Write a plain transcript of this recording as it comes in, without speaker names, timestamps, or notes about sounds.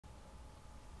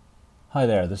Hi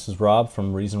there, this is Rob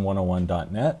from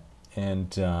Reason101.net,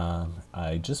 and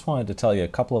I just wanted to tell you a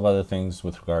couple of other things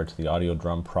with regard to the audio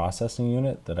drum processing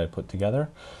unit that I put together.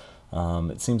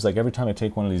 It seems like every time I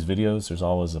take one of these videos, there's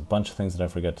always a bunch of things that I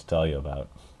forget to tell you about.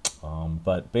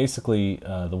 But basically,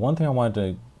 the one thing I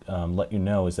wanted to let you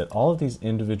know is that all of these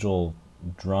individual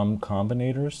drum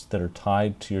combinators that are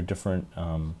tied to your different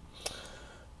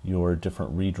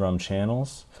redrum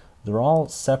channels, they're all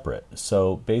separate.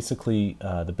 So basically,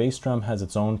 the bass drum has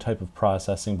its own type of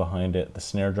processing behind it. The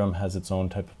snare drum has its own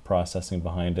type of processing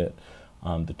behind it.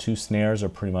 The two snares are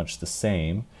pretty much the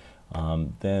same.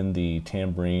 Then the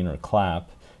tambourine or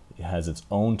clap has its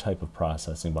own type of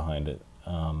processing behind it.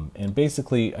 And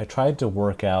basically, I tried to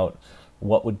work out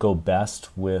what would go best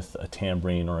with a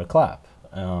tambourine or a clap,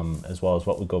 as well as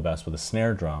what would go best with a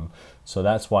snare drum. So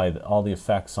that's why all the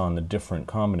effects on the different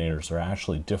combinators are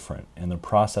actually different, and they're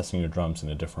processing your drums in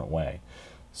a different way.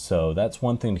 So that's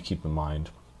one thing to keep in mind.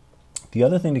 The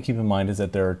other thing to keep in mind is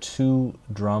that there are two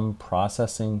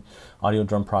audio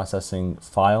drum processing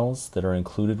files that are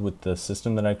included with the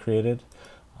system that I created.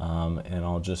 And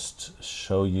I'll just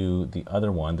show you the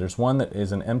other one. There's one that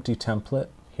is an empty template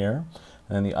here,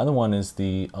 and then the other one is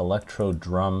the electro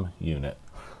drum unit.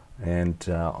 And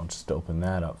I'll just open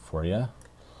that up for you.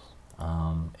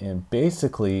 And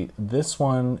basically, this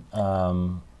one,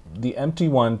 the empty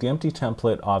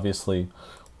template, obviously,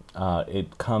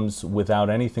 it comes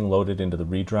without anything loaded into the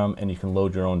redrum, and you can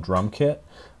load your own drum kit.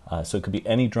 So it could be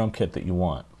any drum kit that you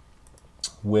want.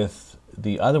 With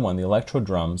the other one, the electro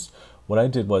drums, what I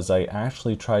did was I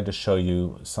actually tried to show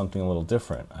you something a little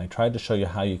different. I tried to show you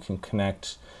how you can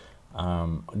connect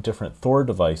different Thor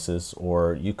devices,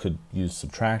 or you could use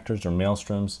subtractors or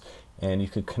maelstroms, and you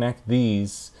could connect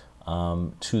these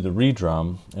to the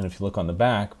redrum. And if you look on the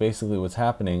back, basically what's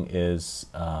happening is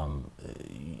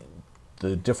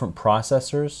the different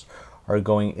processors are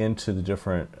going into the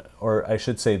different, or I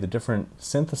should say the different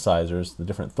synthesizers, the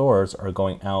different Thors are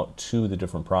going out to the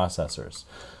different processors.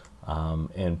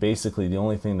 And basically the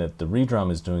only thing that the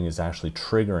redrum is doing is actually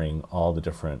triggering all the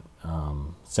different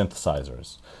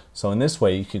synthesizers. So in this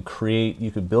way you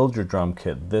could build your drum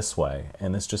kit this way,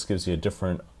 and this just gives you a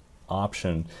different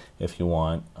option if you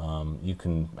want. You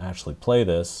can actually play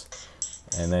this,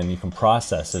 and then you can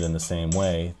process it in the same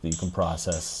way that you can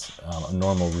process a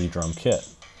normal redrum kit.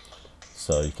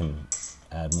 So you can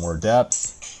add more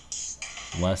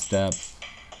depth, less depth,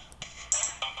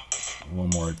 a little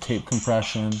more tape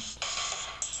compression.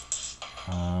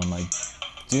 I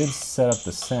did set up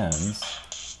the sends,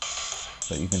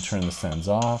 but you can turn the sends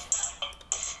off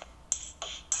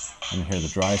and hear the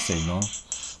dry signal,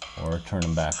 or turn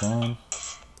them back on.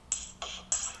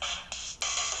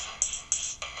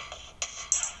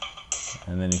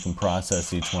 And then you can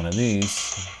process each one of these.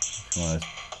 If you want to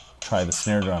try the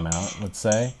snare drum out, let's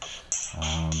say,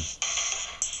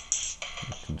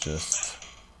 you can just,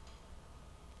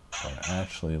 or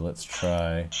actually let's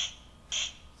try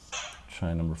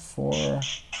number 4.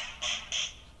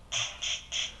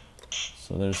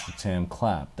 So there's the tam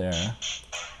clap there.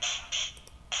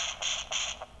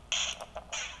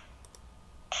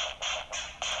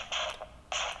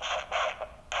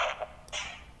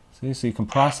 See, so you can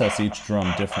process each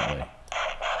drum differently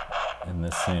in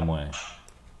this same way.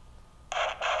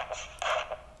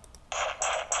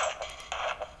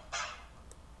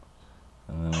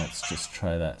 And then let's just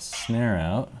try that snare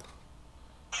out.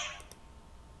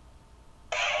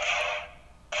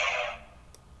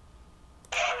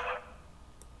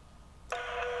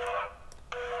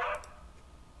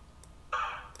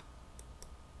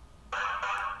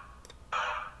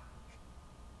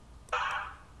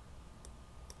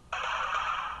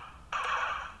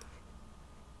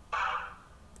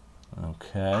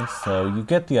 Okay, so you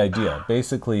get the idea.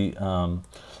 Basically,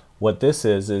 what this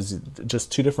is just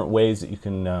two different ways that you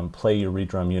can play your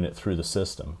redrum unit through the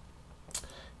system.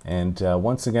 And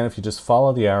once again, if you just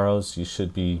follow the arrows, you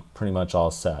should be pretty much all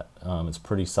set. It's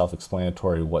pretty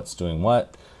self-explanatory what's doing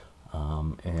what,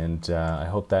 and I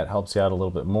hope that helps you out a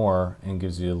little bit more and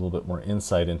gives you a little bit more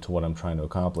insight into what I'm trying to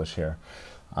accomplish here.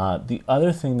 The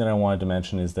other thing that I wanted to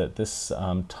mention is that this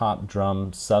top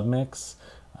drum submix,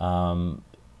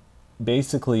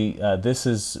 basically, this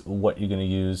is what you're going to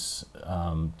use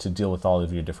to deal with all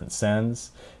of your different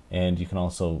sends, and you can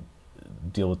also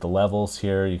deal with the levels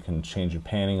here. You can change your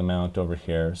panning amount over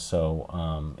here.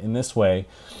 So in this way,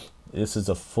 this is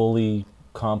a fully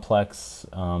complex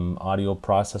audio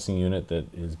processing unit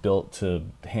that is built to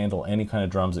handle any kind of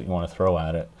drums that you want to throw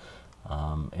at it.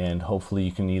 And hopefully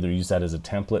you can either use that as a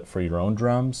template for your own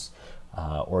drums,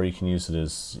 or you can use it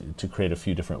as to create a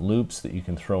few different loops that you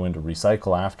can throw into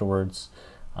Recycle afterwards.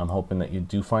 I'm hoping that you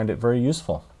do find it very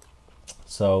useful.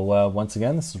 So once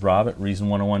again, this is Rob at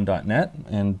Reason101.net,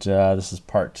 and this is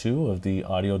part 2 of the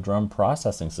audio drum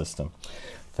processing system.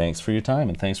 Thanks for your time,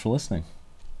 and thanks for listening.